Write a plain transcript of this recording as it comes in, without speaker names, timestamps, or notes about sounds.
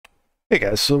Hey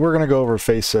guys, so we're going to go over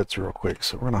face sets real quick.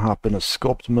 So we're going to hop into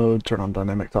sculpt mode, turn on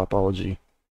dynamic topology,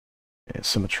 and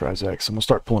symmetrize X. And we'll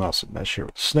start pulling out some mesh here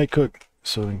with the snake hook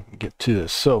so we can get to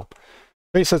this. So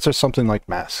face sets are something like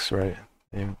masks, right?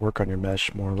 They work on your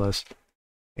mesh more or less.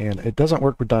 And it doesn't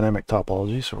work with dynamic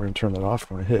topology, so we're going to turn that off.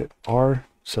 We're going to hit R,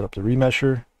 set up the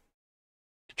remesher,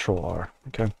 Control R,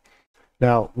 okay?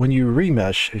 Now, when you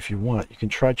remesh, if you want, you can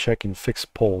try checking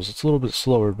fixed poles. It's a little bit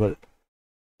slower, but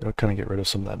it'll kind of get rid of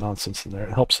some of that nonsense in there.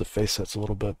 It helps the face sets a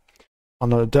little bit. On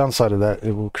the downside of that,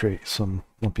 it will create some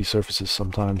lumpy surfaces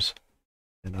sometimes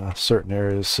in certain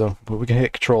areas. So, but we can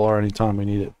hit Control R anytime we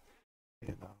need it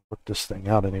and work this thing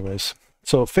out anyways.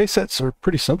 So face sets are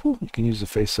pretty simple. You can use the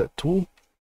face set tool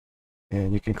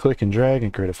and you can click and drag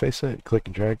and create a face set. Click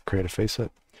and drag, create a face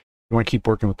set. You want to keep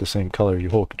working with the same color.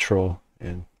 You hold Control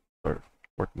and start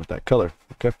working with that color.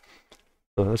 Okay.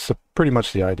 So that's pretty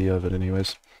much the idea of it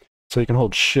anyways. So you can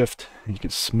hold Shift and you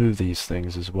can smooth these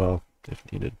things as well if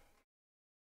needed.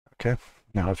 Okay,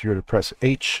 now if you were to press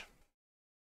H,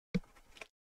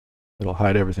 it'll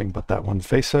hide everything but that one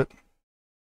face set.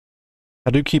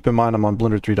 I do keep in mind I'm on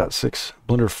Blender 3.6.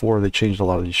 Blender 4, they changed a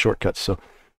lot of these shortcuts. So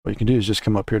what you can do is just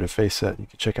come up here to face set. You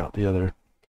can check out the other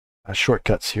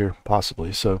shortcuts here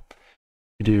possibly. So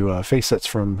you do face sets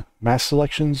from mask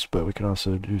selections, but we can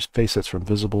also do face sets from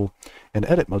visible and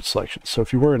edit mode selections. So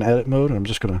if you were in edit mode, and I'm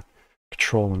just going to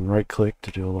Control and right click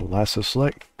to do a little lasso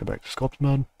select, go back to sculpt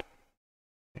mode,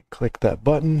 and click that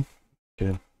button. You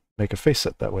can make a face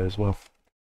set that way as well.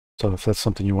 So if that's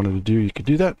something you wanted to do, you could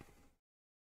do that.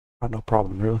 No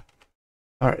problem really.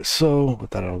 Alright, so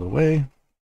with that out of the way,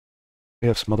 we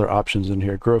have some other options in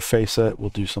here. Grow face set,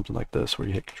 we'll do something like this where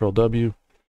you hit Control W,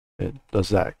 it does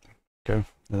that. Okay,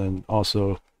 and then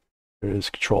also there is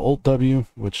Control Alt W,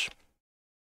 which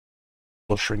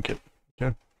will shrink it.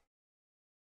 Okay.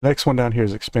 Next one down here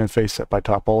is expand face set by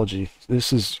topology.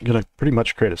 This is going to pretty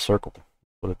much create a circle,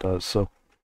 what it does. So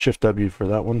Shift W for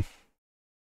that one.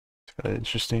 It's kind of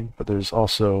interesting, but there's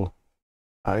also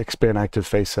expand active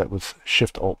face set with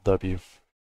Shift Alt W.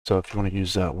 So if you want to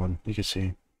use that one, you can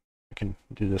see I can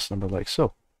do this number like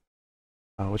so,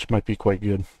 which might be quite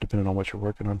good depending on what you're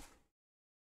working on.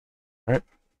 All right,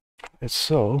 it's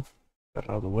so that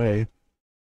out of the way. You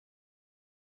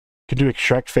can do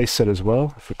extract face set as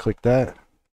well. If we click that,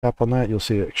 tap on that, you'll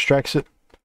see it extracts it,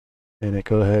 and it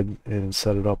go ahead and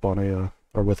set it up on a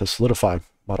or with a solidify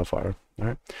modifier. All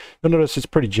right, you'll notice it's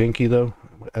pretty janky though.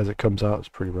 As it comes out, it's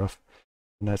pretty rough,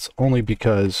 and that's only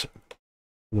because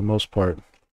for the most part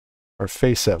our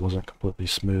face set wasn't completely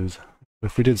smooth.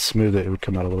 If we did smooth it, it would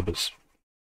come out a little bit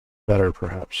better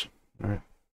perhaps. All right,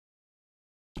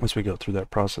 as we go through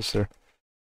that process there,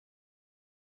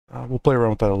 we'll play around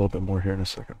with that a little bit more here in a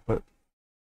second, but you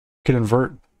can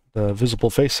invert the visible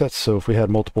face sets. So if we had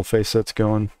multiple face sets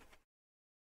going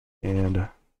and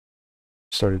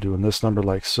started doing this number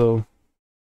like so,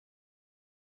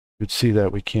 you'd see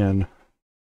that we can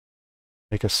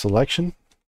make a selection,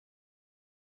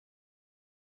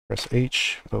 press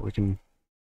H, but we can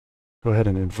go ahead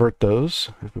and invert those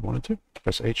if we wanted to.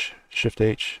 Press H, Shift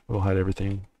H, we'll hide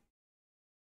everything.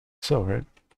 So, right?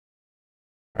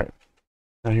 All right,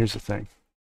 now here's the thing.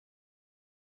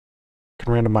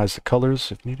 Can randomize the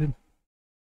colors if needed.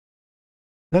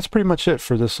 That's pretty much it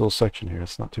for this little section here.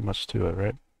 It's not too much to it,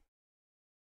 right?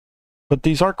 But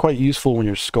these are quite useful when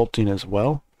you're sculpting as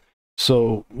well.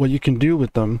 So what you can do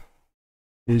with them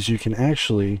is you can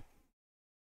actually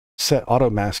set auto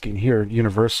masking here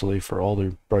universally for all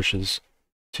the brushes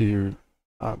to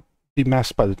be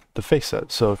masked by the face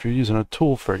set. So if you're using a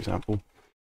tool, for example,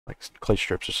 like clay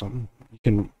strips or something, you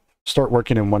can start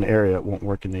working in one area, it won't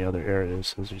work in the other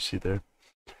areas, as you see there.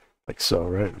 Like so,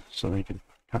 right? So then you can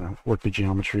kind of work the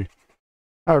geometry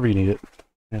however you need it,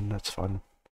 and that's fun.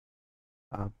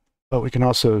 But we can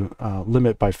also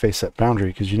limit by face set boundary,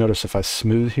 because you notice if I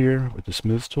smooth here with the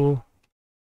smooth tool,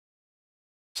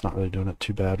 it's not really doing it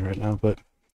too bad right now, but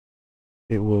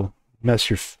it will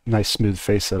mess your nice smooth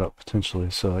face set up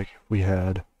potentially. So like we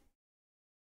had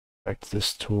back to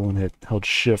this tool and it held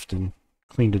Shift and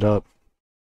cleaned it up.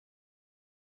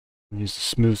 Use the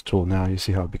smooth tool now, you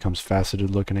see how it becomes faceted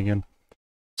looking again.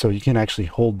 So you can actually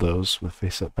hold those with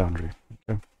face set boundary.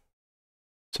 Okay.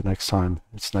 So next time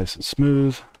it's nice and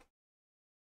smooth.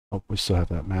 Oh, we still have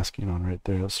that masking on right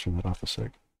there. Let's turn that off a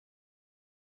sec.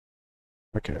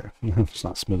 Okay, it's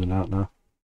not smoothing out now.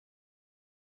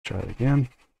 Try it again.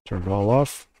 Turn it all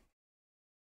off.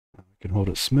 We can hold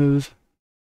it smooth.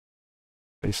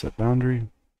 Face set boundary.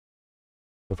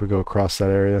 If we go across that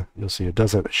area, you'll see it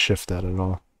doesn't shift that at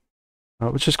all.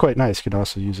 Which is quite nice. You can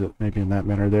also use it maybe in that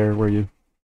manner there where you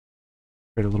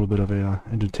create a little bit of a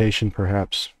indentation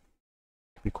perhaps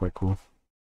Be quite cool.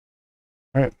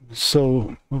 All right,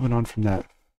 so moving on from that.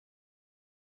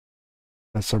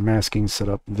 That's our masking set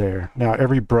up there. Now,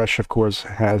 every brush, of course,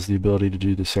 has the ability to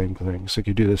do the same thing. So you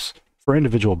can do this for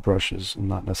individual brushes, and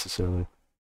not necessarily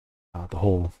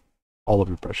all of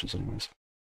your brushes anyways.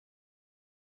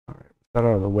 All right, with that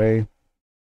out of the way,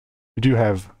 we do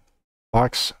have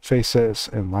box facets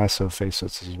and lasso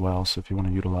facets as well. So if you want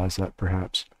to utilize that,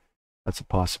 perhaps that's a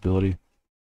possibility.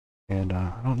 And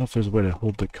I don't know if there's a way to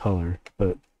hold the color,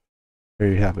 but there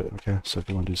you have it. Okay, so if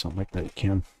you want to do something like that, you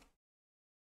can.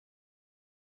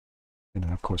 And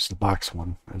then, of course, the box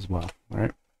one as well. All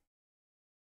right.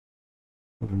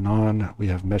 Moving on, we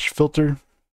have mesh filter.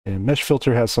 And mesh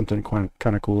filter has something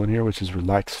kind of cool in here, which is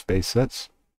relax facets.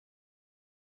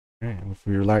 Okay, and with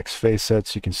relax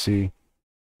facets, you can see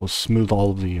we'll smooth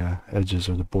all of the edges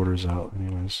or the borders out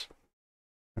anyways.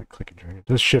 Click and drag it.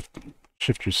 Does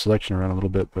shift your selection around a little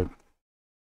bit, but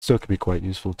still could be quite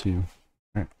useful to you.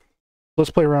 All right.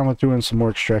 Let's play around with doing some more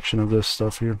extraction of this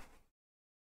stuff here.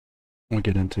 We'll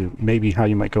get into maybe how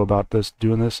you might go about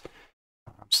doing this.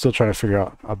 I'm still trying to figure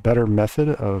out a better method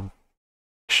of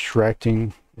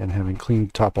extracting and having clean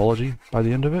topology by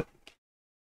the end of it.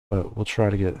 But we'll try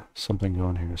to get something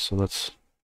going here. So let's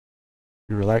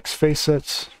relax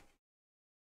facets.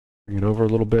 Bring it over a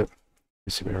little bit.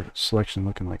 You see our selection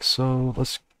looking like so.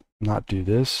 Let's not do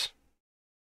this.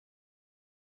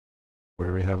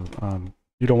 Where we have,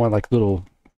 you don't want like little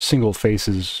single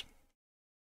faces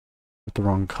with the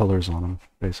wrong colors on them,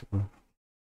 basically.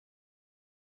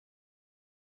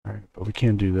 All right, but we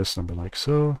can do this number like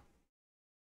so.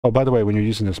 Oh, by the way, when you're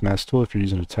using this mask tool, if you're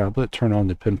using a tablet, turn on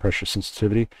the pin pressure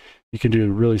sensitivity. You can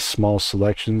do really small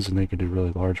selections, and then you can do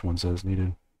really large ones as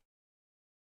needed.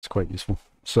 It's quite useful.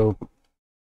 So,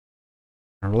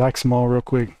 I'll relax them all real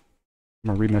quick.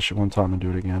 I'm going to remesh it one time and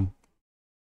do it again.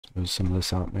 Smooth some of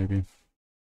this out, maybe.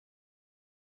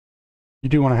 You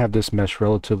do want to have this mesh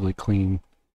relatively clean,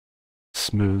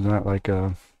 smooth, not like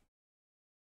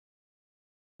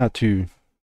not too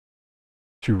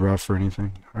rough or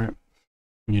anything. All right.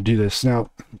 When you do this, now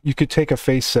you could take a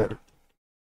face set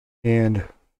and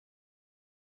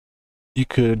you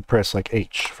could press like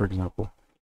H, for example.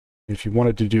 If you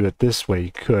wanted to do it this way,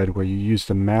 you could, where you use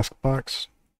the mask box,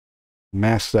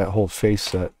 mask that whole face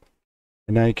set,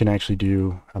 and now you can actually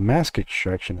do a mask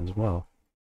extraction as well.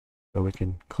 So we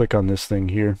can click on this thing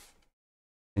here,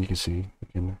 and you can see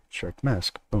we can extract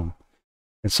mask. Boom.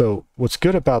 And so what's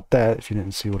good about that, if you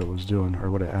didn't see what it was doing or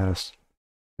what it asked,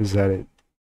 is that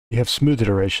you have smooth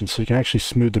iteration, so you can actually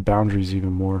smooth the boundaries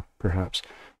even more, perhaps,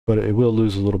 but it will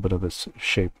lose a little bit of its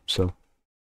shape. So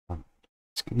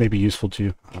it's maybe useful to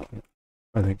you.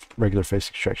 I think regular face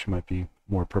extraction might be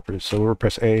more appropriate. So we'll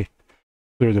press A,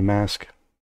 clear the mask.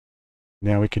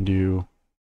 Now we can do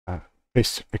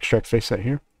extract face set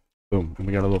here. Boom, and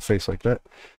we got a little face like that.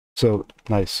 So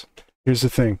nice. Here's the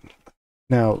thing.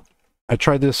 Now, I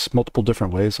tried this multiple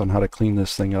different ways on how to clean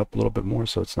this thing up a little bit more,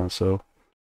 so it's not so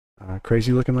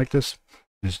crazy looking like this.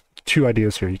 There's two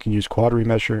ideas here. You can use quad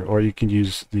remesher, or you can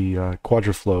use the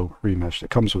quadraflow remesh that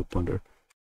comes with Blender.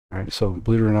 All right, so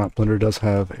believe it or not, Blender does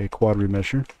have a quad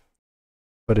remesher,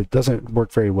 but it doesn't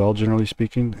work very well, generally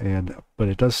speaking, but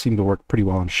it does seem to work pretty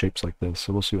well in shapes like this,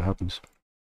 so we'll see what happens.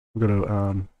 We'll go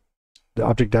to the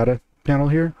object data panel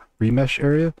here, remesh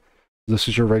area. This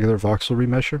is your regular voxel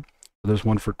remesher. There's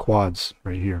one for quads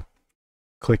right here.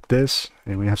 Click this,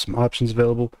 and we have some options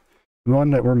available. The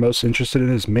one that we're most interested in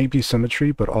is maybe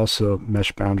symmetry, but also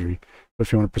mesh boundary. But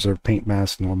if you want to preserve paint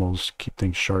mask, normals, keep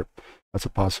things sharp, that's a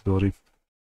possibility.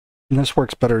 And this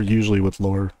works better usually with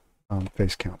lower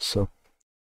face counts. So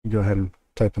you go ahead and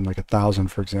type in like 1,000,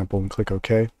 for example, and click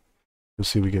OK. You'll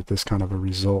see we get this kind of a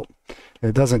result. And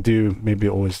it doesn't do maybe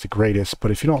always the greatest,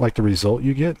 but if you don't like the result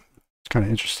you get, it's kind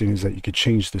of interesting is that you could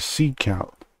change the seed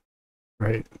count,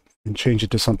 right? And change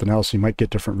it to something else. You might get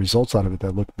different results out of it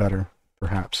that look better,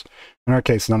 perhaps. In our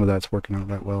case, none of that's working out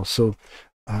that well. So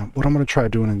what I'm going to try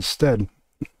doing instead,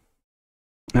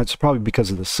 that's probably because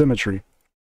of the symmetry.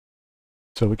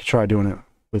 So we could try doing it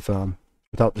with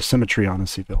without the symmetry on and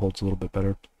see if it holds a little bit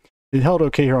better. It held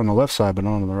okay here on the left side, but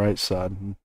not on the right side.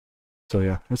 So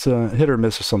yeah, it's a hit or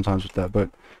miss sometimes with that. But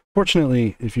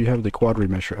fortunately, if you have the quad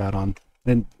remesher add-on,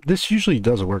 and this usually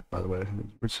does work, by the way,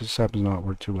 which just happens to not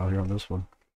work too well here on this one.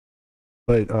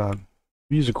 But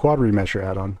we use a quad remesher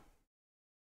add-on.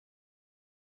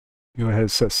 Go ahead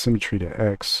and set symmetry to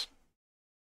X,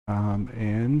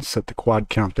 and set the quad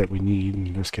count that we need.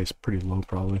 In this case, pretty low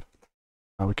probably.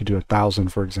 We could do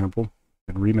 1,000, for example,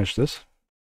 and remesh this.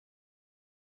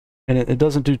 And it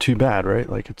doesn't do too bad, right?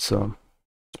 Like it's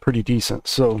pretty decent.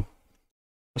 So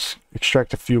let's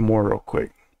extract a few more real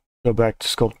quick. go back to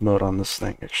sculpt mode on this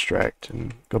thing, extract,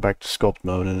 and go back to sculpt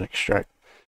mode and extract.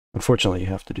 Unfortunately, you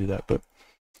have to do that, but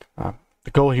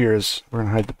the goal here is we're going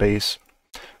to hide the base.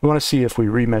 We want to see if we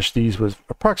remesh these with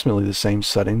approximately the same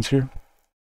settings here,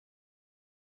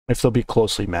 if they'll be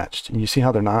closely matched. And you see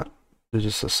how they're not? There's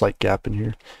just a slight gap in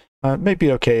here. It may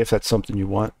be okay if that's something you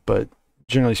want, but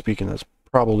generally speaking, that's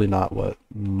probably not what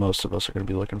most of us are going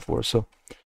to be looking for. So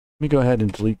let me go ahead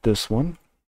and delete this one,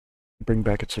 bring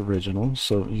back its original,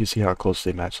 so you can see how close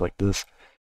they match like this.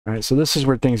 All right, so this is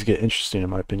where things get interesting in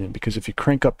my opinion, because if you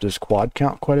crank up this quad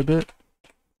count quite a bit,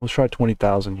 we'll try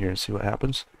 20,000 here and see what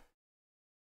happens.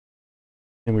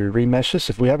 And we remesh this.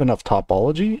 If we have enough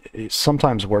topology, it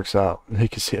sometimes works out. You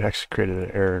can see it actually created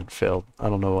an error and failed. I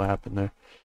don't know what happened there.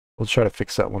 We'll try to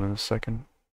fix that one in a second.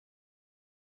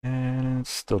 And it's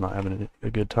still not having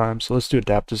a good time. So let's do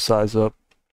adaptive size up.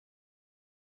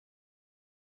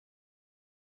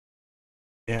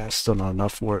 Yeah, it's still not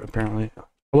enough for it apparently.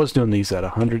 I was doing these at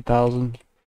 100,000.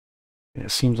 And it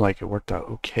seems like it worked out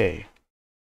okay,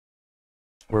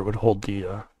 where it would hold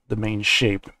the main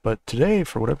shape, but today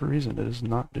for whatever reason it is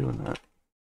not doing that.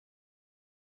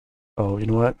 Oh, you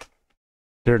know what,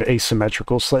 they're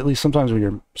asymmetrical slightly. Sometimes when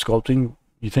you're sculpting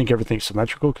you think everything's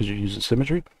symmetrical because you're using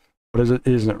symmetry, but it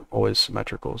isn't always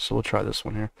symmetrical. So we'll try this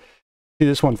one here. See,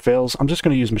 this one fails. I'm just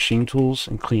going to use machine tools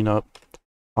and clean up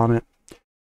on it,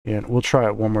 and we'll try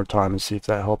it one more time and see if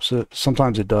that helps it.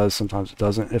 Sometimes it does, sometimes it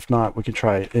doesn't. If not, we can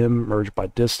try M, merge by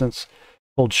distance.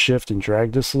 Hold shift and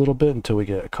drag this a little bit until we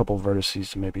get a couple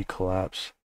vertices to maybe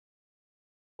collapse.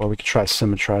 Or we could try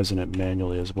symmetrizing it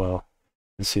manually as well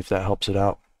and see if that helps it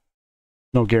out.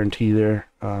 No guarantee there.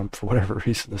 For whatever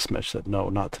reason, this mesh said no,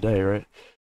 not today, right?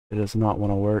 It does not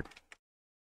want to work.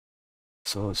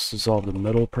 So let's dissolve the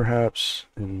middle perhaps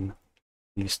in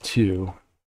these two.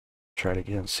 Try it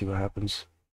again, see what happens.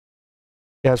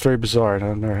 Yeah, it's very bizarre, and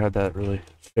I've never had that really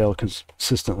fail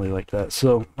consistently like that.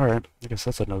 So, alright, I guess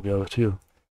that's a no-go too.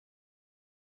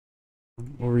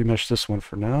 We'll remesh this one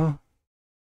for now.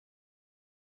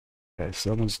 Okay,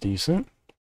 so that one's decent.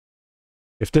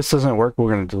 If this doesn't work,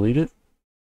 we're going to delete it.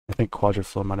 I think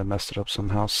Quadraflow might have messed it up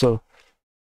somehow. So,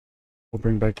 we'll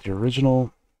bring back the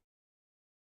original.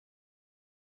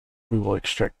 We will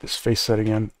extract this face set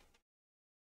again.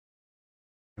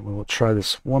 And we will try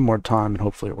this one more time, and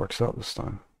hopefully it works out this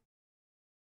time.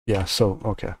 Yeah, so,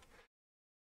 okay.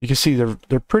 You can see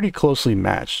they're pretty closely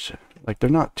matched. Like, they're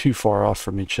not too far off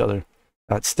from each other.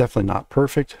 That's definitely not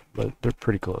perfect, but they're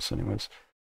pretty close anyways.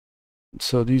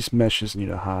 So these meshes need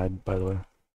to hide, by the way.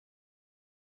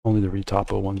 Only the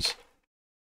retopo ones.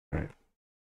 All right.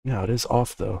 Yeah, it is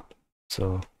off, though.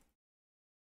 So, let's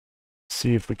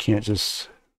see if we can't just...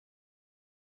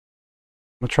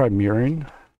 I'm going to try mirroring.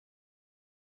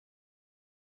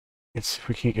 Let's see if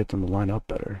we can't get them to line up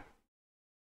better.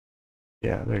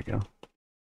 Yeah, there you go.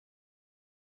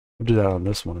 We'll do that on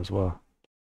this one as well.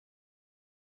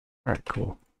 All right,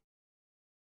 cool.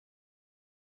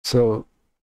 So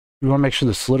we want to make sure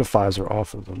the solidifies are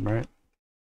off of them, right?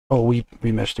 Oh, we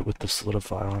meshed it with the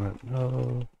solidify on it.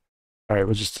 No. All right,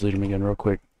 we'll just delete them again real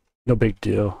quick. No big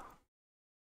deal.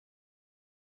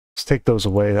 Let's take those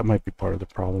away. That might be part of the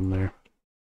problem there.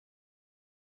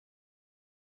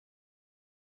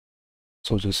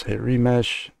 So we'll just hit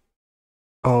remesh.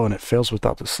 Oh, and it fails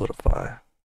without the solidify.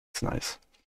 It's nice.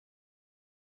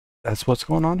 That's what's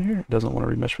going on here. It doesn't want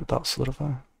to remesh without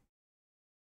solidify.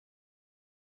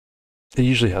 It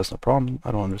usually has no problem.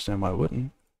 I don't understand why it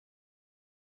wouldn't.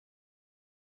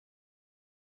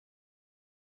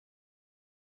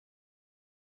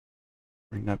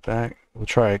 Bring that back. We'll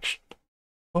try.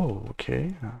 Oh,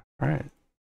 okay. All right.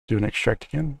 Do an extract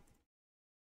again.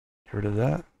 Get rid of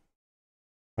that.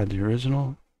 Add the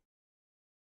original.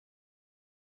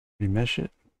 Remesh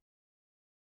it.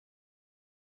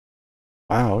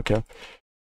 Wow, okay.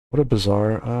 What a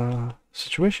bizarre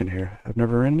situation here. I've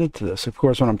never ran into this. Of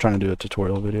course, when I'm trying to do a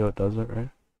tutorial video, it does it, right?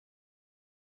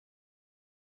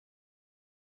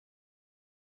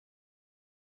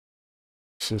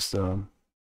 It's just,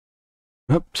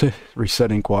 oops,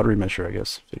 resetting quad remesher, I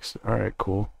guess. Fixed it. All right,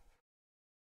 cool.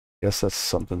 Guess that's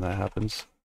something that happens.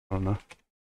 I don't know.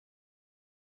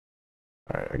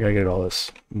 All right, I gotta get all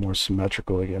this more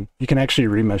symmetrical again. You can actually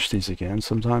remesh these again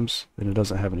sometimes, and it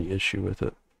doesn't have any issue with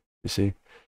it. You see?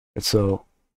 And so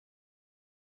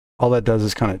all that does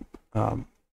is kind of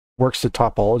works the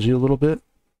topology a little bit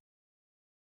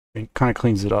and kind of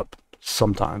cleans it up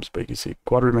sometimes. But you can see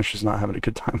quad remesh is not having a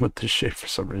good time with this shape for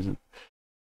some reason.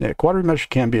 Yeah, quad remesh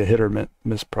can be a hit or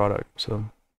miss product. So,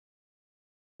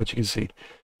 but you can see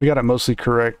we got it mostly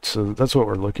correct. So that's what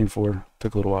we're looking for.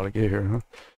 Took a little while to get here, huh?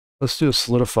 Let's do a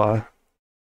solidify.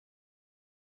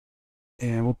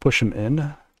 and we'll push them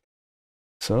in.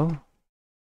 So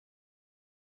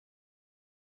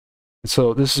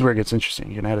this is where it gets interesting.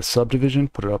 You can add a subdivision,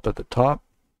 put it up at the top,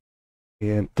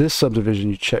 and this subdivision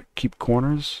you check keep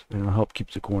corners, and it'll help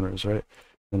keep the corners, right?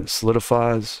 Then it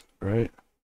solidifies, right?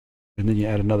 And then you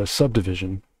add another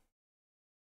subdivision,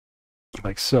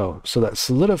 like so. So that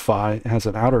solidify has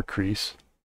an outer crease,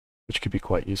 which could be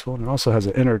quite useful, and it also has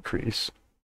an inner crease,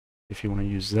 if you want to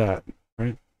use that,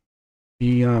 right?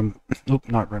 The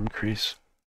not rim crease,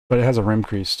 but it has a rim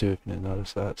crease too, if you didn't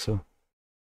notice that. So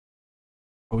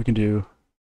we can do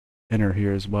inner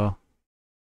here as well.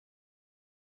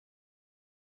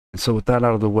 And so with that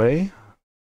out of the way,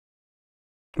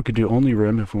 we could do only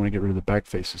rim if we want to get rid of the back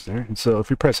faces there. And so if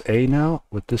we press A now,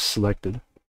 with this selected,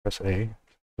 press A,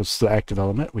 this is the active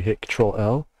element, we hit Control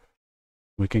L,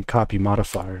 we can copy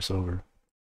modifiers over, and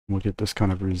we'll get this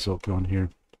kind of result going here.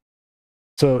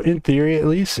 So in theory, at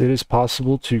least, it is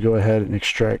possible to go ahead and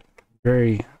extract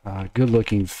very good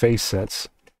looking face sets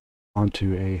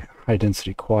onto a high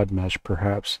density quad mesh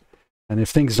perhaps. And if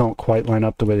things don't quite line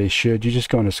up the way they should, you just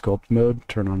go into sculpt mode,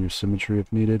 turn on your symmetry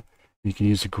if needed. You can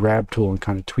use the grab tool and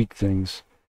kind of tweak things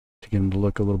to get them to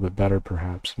look a little bit better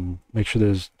perhaps, and make sure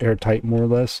there's airtight more or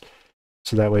less.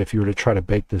 So that way if you were to try to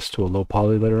bake this to a low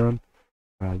poly later on,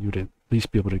 you would at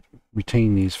least be able to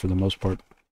retain these for the most part.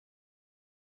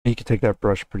 And you can take that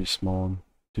brush pretty small and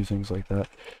do things like that.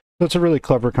 So it's a really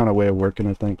clever kind of way of working,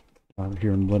 I think,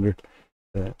 here in Blender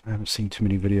that I haven't seen too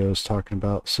many videos talking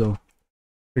about. So I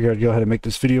figured I'd go ahead and make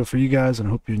this video for you guys, and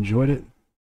I hope you enjoyed it.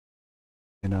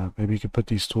 And maybe you could put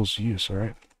these tools to use, all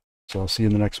right? So I'll see you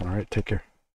in the next one, all right? Take care.